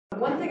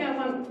One thing I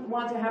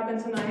want to happen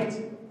tonight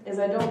is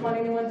I don't want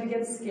anyone to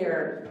get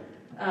scared.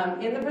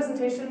 In the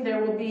presentation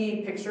there will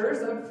be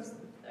pictures of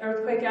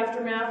earthquake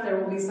aftermath, there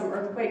will be some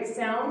earthquake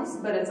sounds,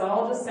 but it's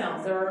all just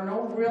sounds. There are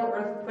no real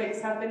earthquakes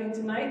happening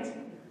tonight,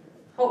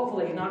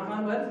 hopefully, knock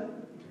on wood.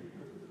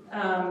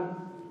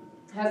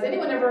 Has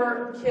anyone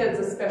ever, kids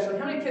especially,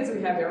 how many kids do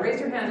we have here? Raise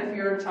your hand if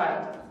you're a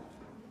child.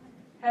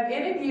 Have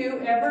any of you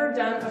ever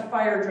done a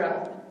fire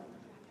drill?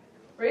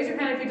 Raise your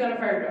hand if you've done a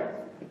fire drill.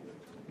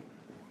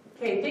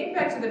 Okay, think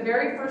back to the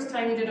very first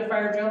time you did a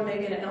fire drill,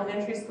 maybe in an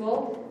elementary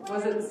school.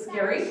 Was it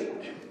scary?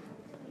 It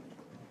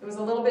was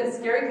a little bit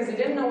scary because you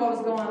didn't know what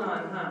was going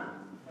on, huh?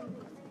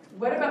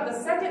 What about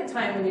the second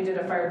time when you did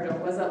a fire drill?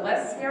 Was it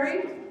less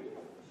scary?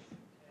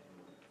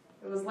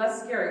 It was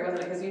less scary, wasn't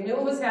it? Because you knew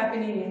what was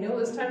happening, you knew it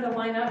was time to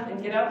line up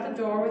and get out the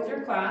door with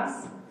your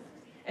class.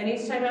 And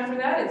each time after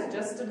that, it's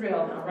just a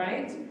drill now,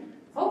 right?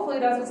 Hopefully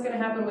that's what's going to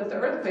happen with the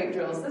earthquake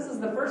drills. This is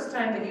the first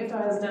time that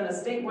Utah has done a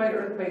statewide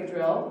earthquake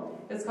drill.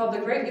 It's called the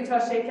Great Utah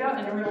Shakeout,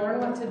 and we're going to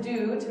learn what to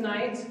do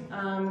tonight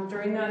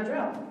during that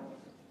drill.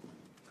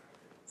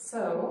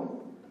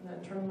 So, I'm going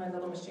to turn my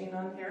little machine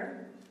on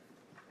here.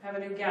 I have a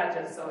new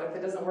gadget, so if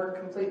it doesn't work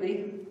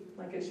completely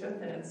like it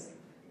should, then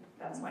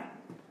that's why.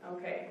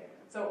 Okay,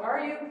 so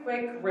are you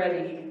quake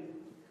ready?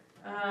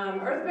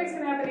 Earthquakes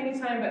can happen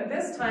anytime, but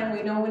this time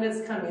we know when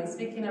it's coming.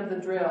 Speaking of the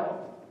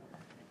drill.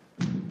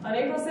 On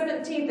April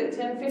 17th at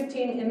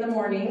 10:15 in the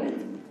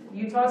morning,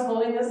 Utah is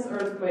holding this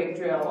earthquake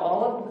drill.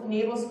 All of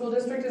Naval School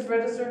District is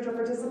registered to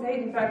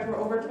participate. In fact, we're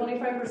over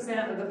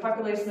 25% of the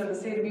population of the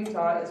state of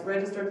Utah is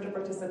registered to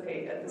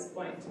participate at this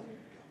point.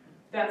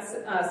 That's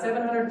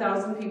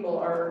 700,000 people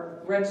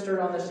are registered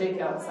on the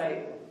Shakeout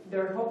site.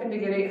 They're hoping to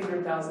get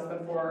 800,000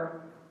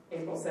 before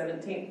April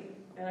 17th.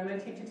 And I'm going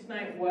to teach you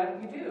tonight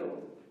what you do.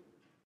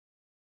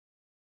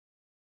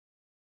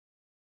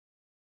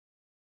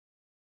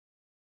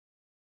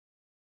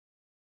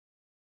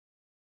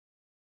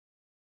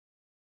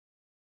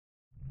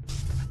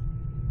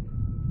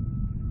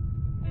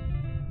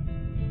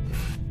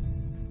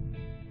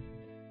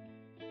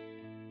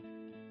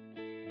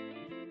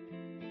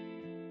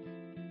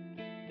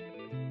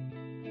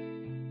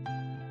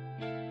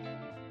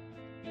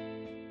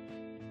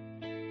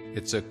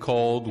 It's a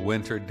cold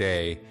winter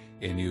day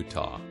in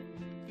Utah.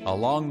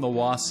 Along the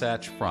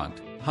Wasatch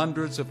Front,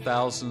 hundreds of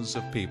thousands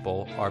of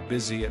people are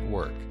busy at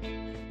work.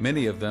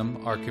 Many of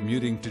them are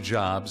commuting to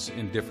jobs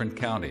in different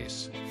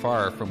counties,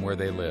 far from where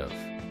they live.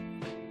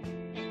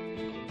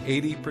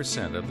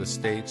 80% of the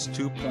state's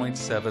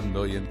 2.7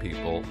 million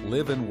people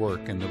live and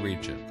work in the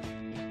region.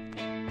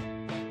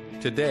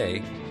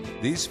 Today,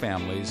 these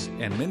families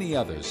and many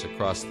others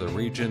across the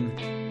region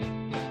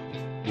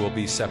will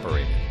be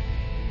separated.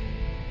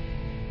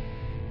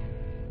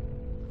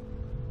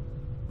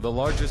 The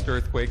largest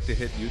earthquake to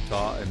hit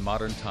Utah in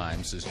modern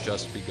times has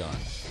just begun.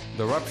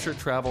 The rupture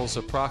travels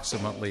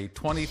approximately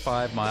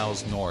 25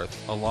 miles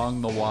north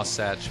along the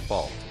Wasatch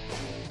Fault.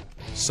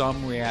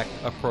 Some react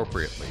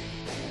appropriately,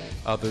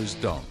 others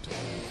don't.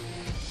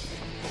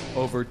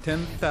 Over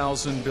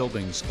 10,000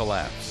 buildings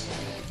collapse.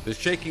 The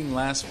shaking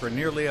lasts for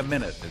nearly a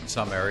minute in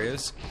some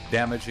areas,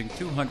 damaging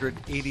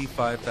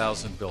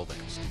 285,000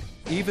 buildings.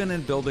 Even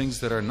in buildings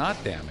that are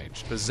not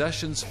damaged,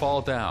 possessions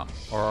fall down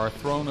or are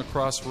thrown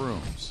across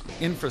rooms.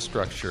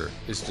 Infrastructure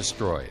is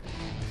destroyed.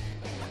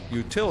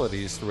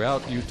 Utilities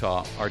throughout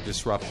Utah are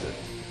disrupted.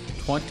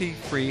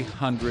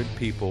 2,300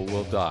 people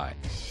will die.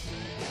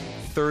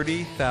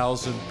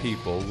 30,000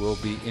 people will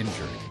be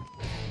injured.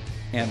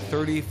 And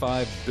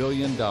 $35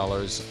 billion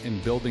in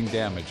building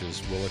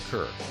damages will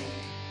occur.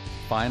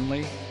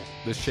 Finally,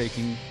 the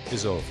shaking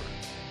is over.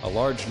 A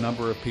large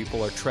number of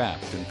people are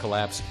trapped in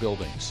collapsed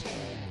buildings.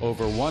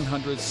 Over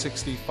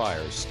 160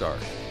 fires start,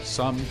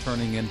 some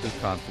turning into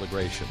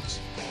conflagrations.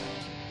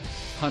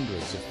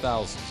 Hundreds of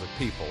thousands of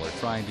people are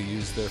trying to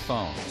use their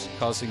phones,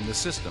 causing the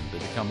system to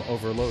become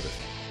overloaded.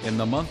 In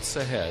the months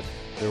ahead,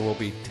 there will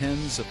be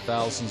tens of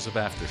thousands of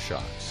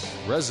aftershocks.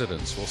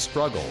 Residents will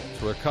struggle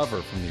to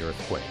recover from the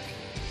earthquake.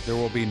 There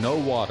will be no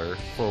water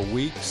for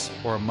weeks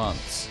or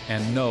months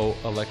and no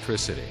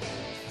electricity.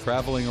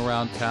 Traveling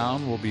around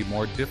town will be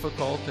more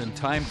difficult and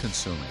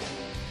time-consuming,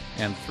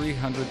 and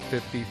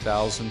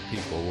 350,000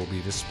 people will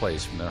be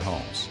displaced from their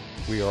homes.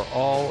 We are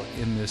all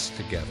in this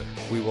together.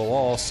 We will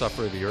all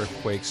suffer the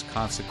earthquake's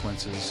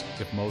consequences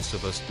if most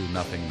of us do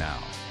nothing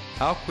now.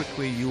 How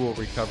quickly you will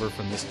recover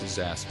from this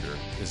disaster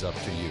is up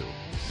to you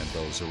and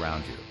those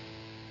around you.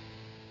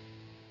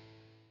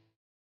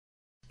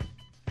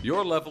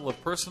 Your level of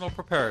personal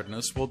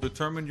preparedness will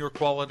determine your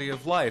quality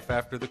of life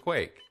after the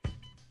quake.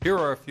 Here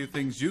are a few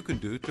things you can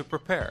do to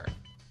prepare.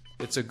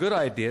 It's a good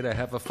idea to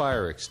have a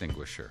fire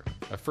extinguisher,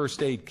 a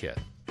first aid kit,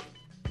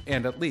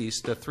 and at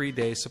least a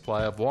 3-day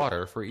supply of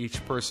water for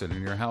each person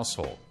in your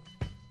household.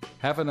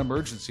 Have an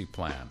emergency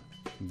plan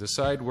and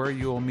decide where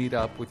you will meet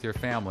up with your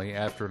family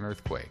after an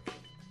earthquake.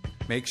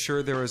 Make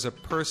sure there is a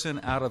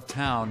person out of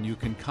town you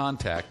can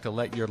contact to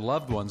let your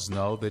loved ones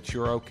know that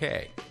you're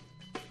okay.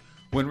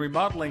 When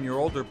remodeling your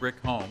older brick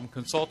home,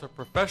 consult a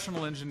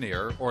professional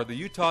engineer or the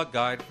Utah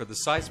Guide for the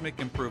Seismic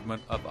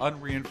Improvement of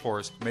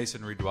Unreinforced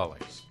Masonry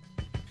Dwellings.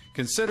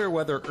 Consider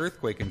whether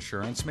earthquake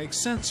insurance makes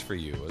sense for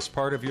you as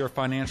part of your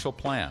financial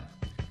plan.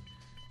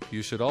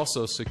 You should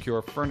also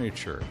secure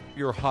furniture,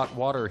 your hot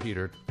water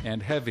heater,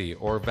 and heavy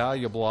or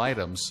valuable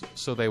items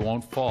so they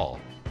won't fall.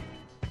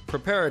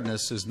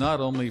 Preparedness is not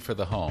only for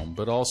the home,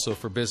 but also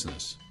for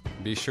business.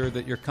 Be sure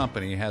that your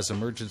company has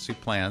emergency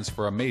plans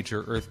for a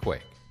major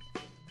earthquake.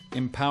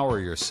 Empower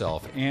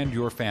yourself and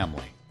your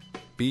family.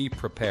 Be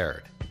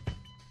prepared.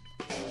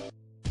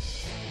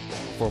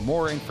 For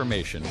more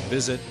information,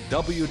 visit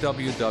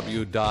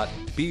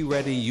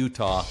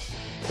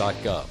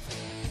www.bereadyutah.gov.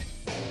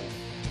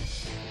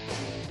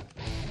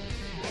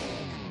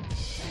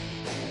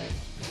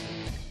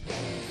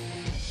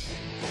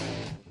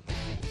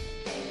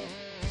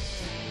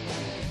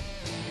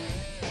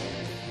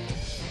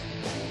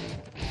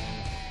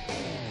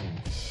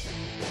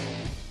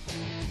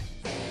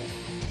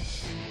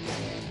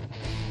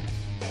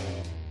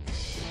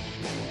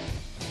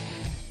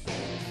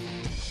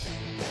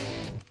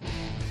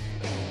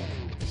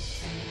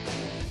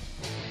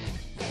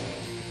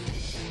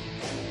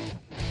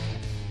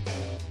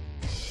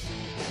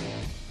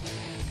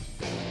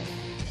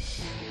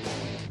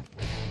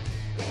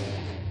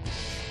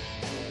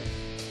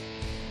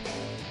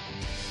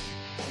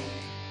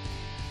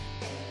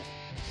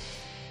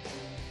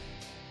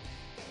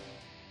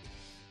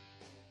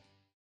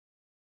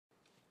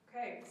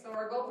 Okay, so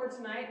our goal for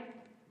tonight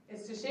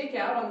is to shake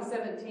out on the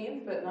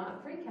 17th, but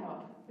not freak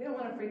out. We don't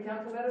want to freak out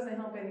because that doesn't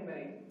help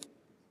anybody.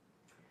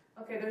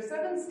 Okay, there's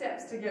 7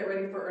 steps to get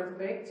ready for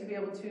earthquake, to be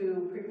able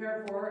to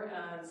prepare for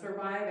and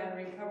survive and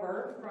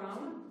recover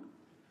from.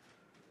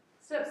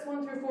 Steps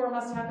 1 through 4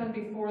 must happen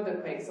before the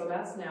quake, so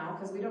that's now,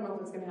 because we don't know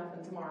if it's going to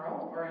happen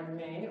tomorrow, or in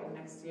May, or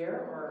next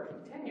year, or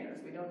in 10 years.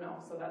 We don't know,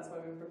 so that's why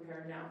we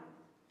prepare now.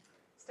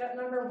 Step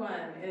number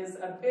 1 is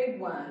a big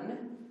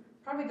one.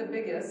 Probably the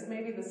biggest,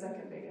 maybe the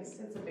second biggest.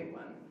 It's a big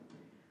one.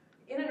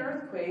 In an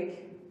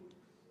earthquake,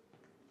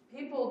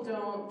 people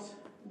don't,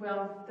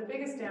 well, the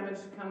biggest damage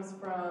comes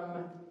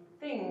from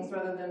things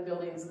rather than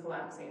buildings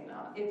collapsing.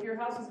 Now, if your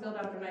house was built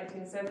after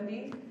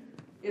 1970,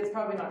 it's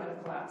probably not going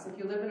to collapse. If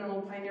you live in an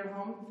old pioneer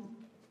home,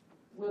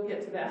 we'll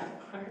get to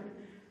that part.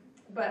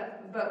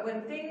 But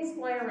when things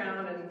fly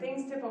around and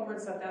things tip over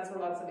and stuff, that's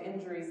where lots of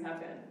injuries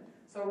happen.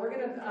 So we're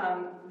going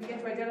to begin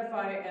to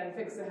identify and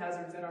fix the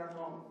hazards in our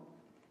home.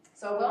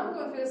 So while I'm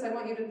going through this, I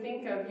want you to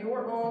think of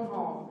your own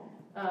home.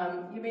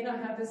 You may not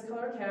have this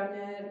color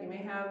cabinet, you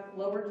may have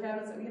lower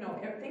cabinets, you know,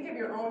 think of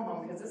your own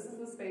home, because this is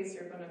the space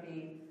you're going to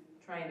be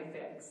trying to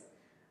fix.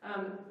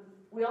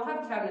 We all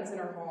have cabinets in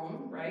our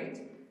home,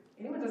 right?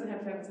 Anyone doesn't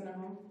have cabinets in their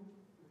home?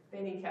 They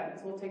need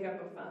cabinets. We'll take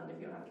up a fund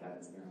if you don't have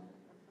cabinets in your home.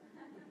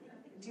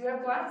 Do you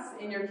have glass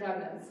in your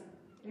cabinets?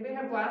 Anybody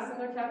have glass in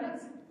their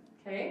cabinets?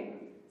 Okay.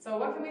 So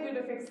what can we do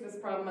to fix this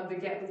problem of the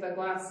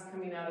glass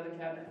coming out of the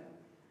cabinet?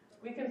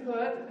 We can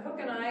put, hook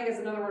and eye is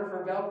another word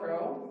for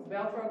Velcro,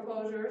 Velcro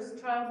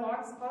closures, child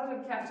locks.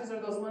 Positive catches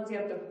are those ones you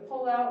have to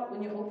pull out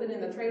when you open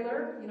in the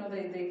trailer. You know,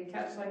 they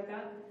catch like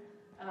that.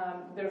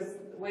 There's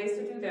ways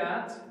to do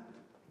that.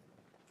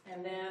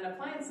 And then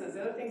appliances.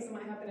 The other things that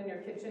might happen in your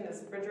kitchen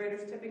is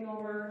refrigerators tipping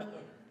over,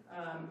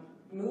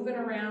 moving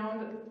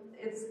around.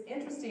 It's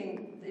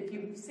interesting, if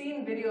you've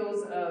seen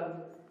videos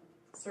of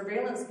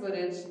surveillance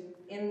footage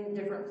in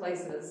different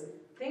places,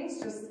 things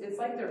just, it's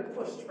like they're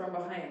pushed from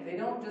behind. They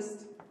don't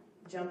just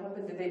jump up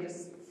and they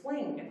just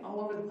fling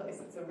all over the place.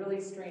 It's a really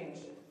strange,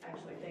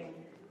 actually, thing.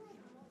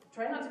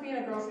 Try not to be in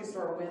a grocery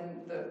store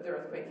when the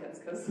earthquake hits,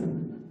 because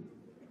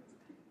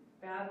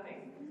bad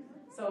thing.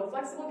 So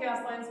flexible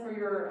gas lines for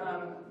your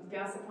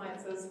gas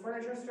appliances.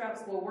 Furniture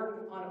straps will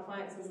work on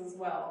appliances as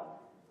well.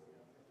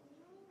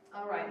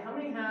 All right, how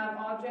many have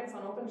objects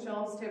on open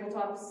shelves,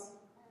 tabletops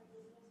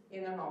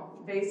in their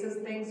home? Vases,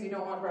 things you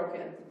don't want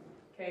broken,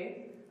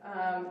 okay?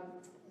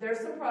 There's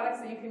some products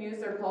that you can use.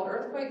 They're called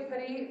earthquake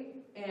putty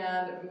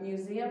and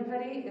museum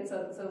putty. It's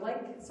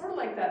sort of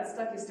like that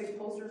stuff you stick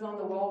posters on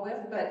the wall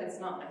with, but it's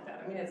not like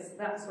that. I mean, it's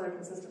that sort of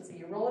consistency.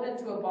 You roll it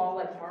into a ball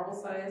like marble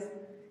size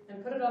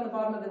and put it on the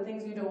bottom of the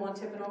things you don't want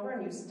tipping over,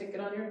 and you stick it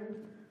on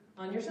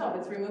your shelf.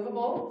 It's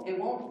removable. It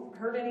won't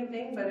hurt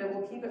anything, but it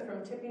will keep it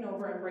from tipping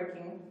over and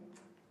breaking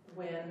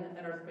when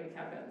an earthquake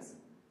happens.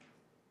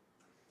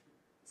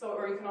 So,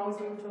 or you can always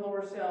move to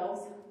lower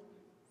shelves.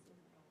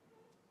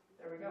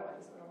 There we go. I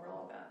just went over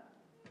all of that.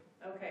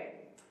 Okay.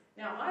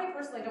 Now, I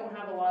personally don't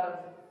have a lot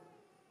of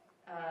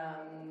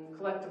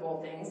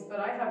collectible things, but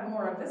I have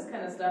more of this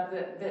kind of stuff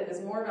that is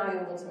more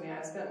valuable to me.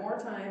 I've spent more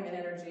time and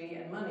energy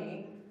and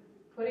money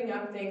putting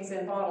up things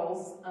in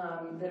bottles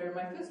that are in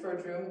my food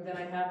storage room than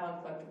I have on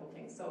collectible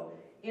things. So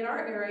in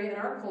our area, in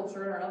our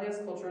culture, in our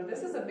LDS culture,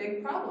 this is a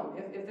big problem.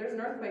 If there's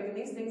an earthquake and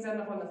these things end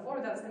up on the floor,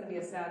 that's going to be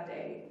a sad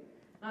day,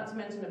 not to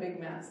mention a big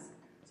mess.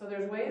 So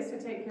there's ways to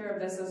take care of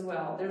this as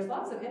well. There's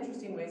lots of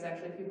interesting ways,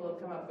 actually, people have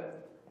come up with.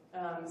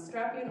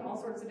 Strapping, all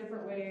sorts of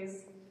different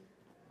ways.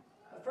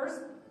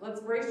 First, let's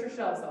brace your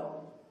shelves,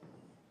 though.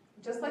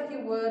 Just like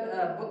you would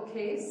a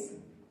bookcase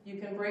You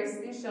can brace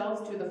these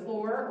shelves to the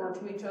floor or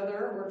to each other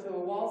or to a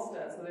wall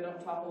stud so they don't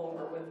topple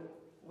over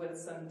with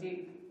some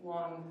deep,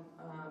 long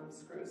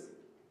screws.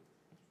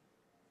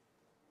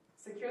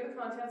 Secure the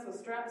contents with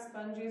straps,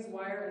 bungees,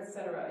 wire,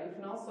 etc. You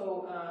can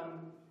also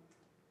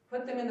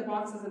put them in the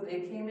boxes that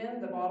they came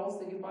in, the bottles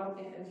that you bought.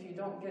 If you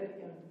don't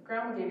get,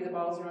 Grandma gave you the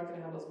bottles, you're not going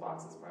to have those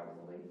boxes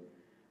probably.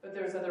 But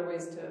there's other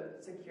ways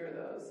to secure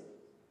those.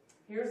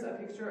 Here's a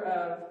picture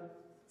of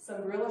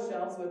some Gorilla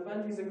shelves with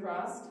bungees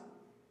across,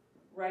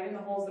 right in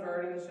the holes that are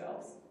already in the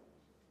shelves.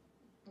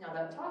 Now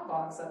that top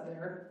box up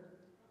there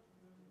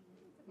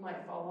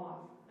might fall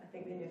off. I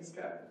think they need to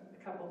strap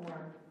a couple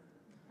more.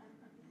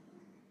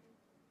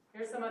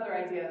 Here's some other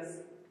ideas.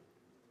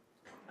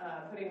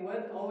 Putting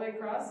wood all the way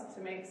across to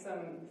make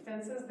some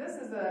fences. This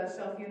is a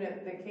shelf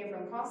unit that came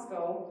from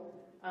Costco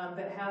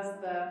that has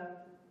the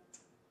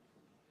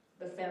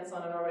fence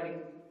on it already.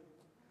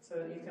 So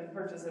you can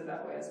purchase it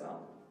that way as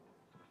well.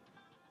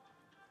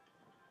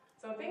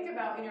 So think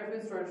about in your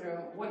food storage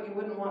room what you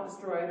wouldn't want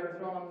destroyed or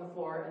thrown on the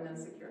floor and then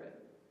secure it.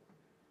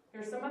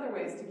 Here's some other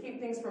ways to keep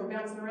things from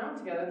bouncing around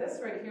together. This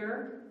right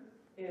here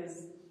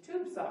is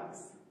tube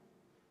socks.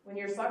 When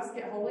your socks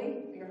get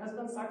holey, your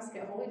husband's socks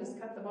get holey, just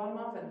cut the bottom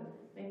off and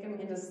make them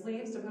into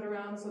sleeves to put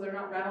around so they're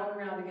not rattling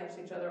around against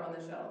each other on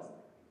the shelves.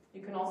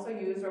 You can also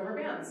use rubber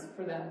bands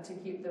for that to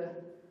keep the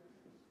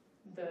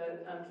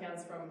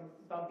cans from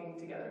bumping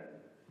together.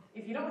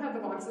 If you don't have the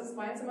boxes,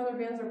 find some other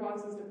bins or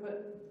boxes to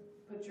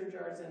put your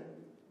jars in.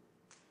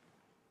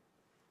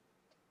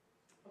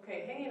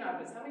 Okay, hanging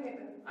objects. How many?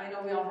 I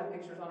know we all have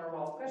pictures on our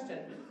wall. Question?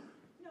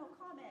 No,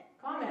 comment.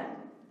 Comment.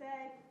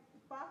 The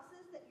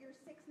boxes that your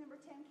 6 number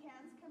 10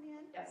 cans come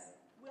in Yes.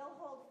 will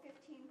hold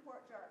 15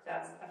 quart jars.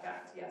 That's a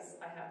fact. Yes,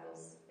 I have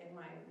those in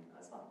mine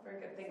as well.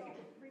 Very good. Thank So, you.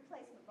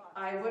 replacement box.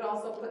 I would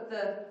also put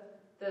the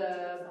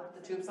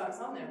tube socks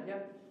on there.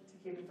 Yep, to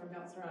keep it from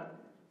bouncing around.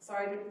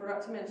 Sorry, I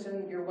forgot to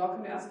mention, you're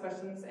welcome to ask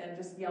questions and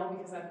just yell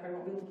because I probably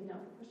won't be looking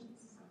out for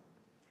questions. So.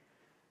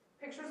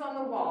 Pictures on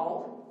the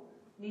wall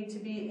need to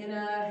be in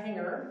a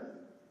hanger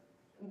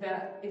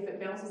that if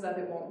it bounces up,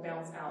 it won't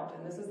bounce out.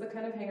 And this is the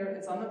kind of hanger,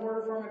 it's on the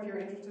order form if you're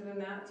interested in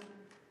that.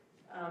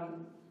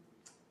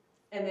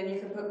 And then you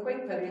can put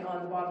quake putty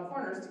on the bottom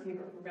corners to keep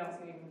it from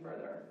bouncing even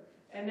further.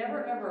 And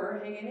never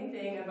ever hang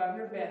anything above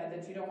your bed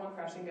that you don't want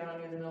crashing down on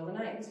you in the middle of the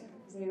night.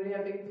 Does anybody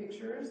have big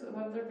pictures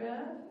above their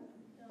bed?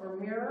 Or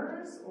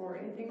mirrors or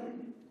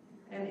anything?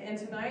 And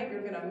tonight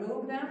you're going to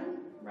move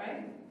them,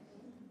 right?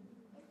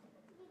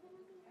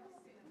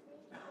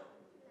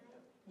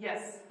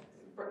 Yes.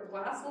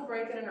 Glass will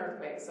break in an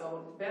earthquake,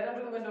 so bed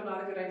under the window,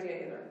 not a good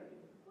idea either.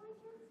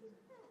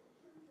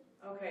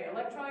 Okay,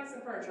 electronics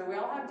and furniture. We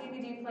all have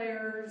DVD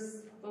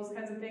players, those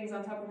kinds of things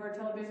on top of our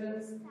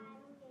televisions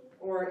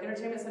or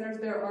entertainment centers.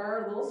 There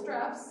are little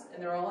straps,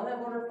 and they're all in that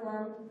order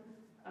form,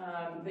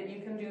 that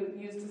you can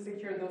use to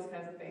secure those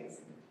kinds of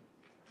things.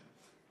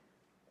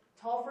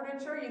 Tall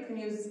furniture, you can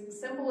use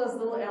simple as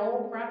little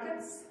L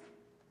brackets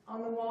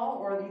on the wall,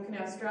 or you can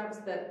have straps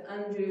that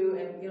undo,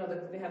 and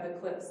they have the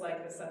clips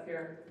like this up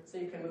here, so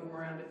you can move them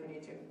around if you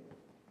need to.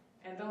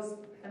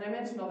 And I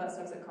mentioned all that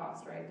stuff's at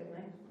cost, right, didn't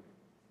I?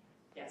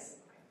 Yes.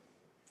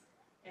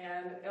 Okay.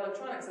 And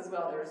electronics as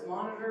well. There's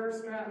monitor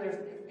strap.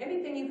 There's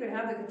anything you could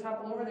have that could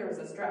topple over. There was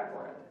a strap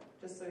for it,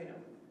 just so you know.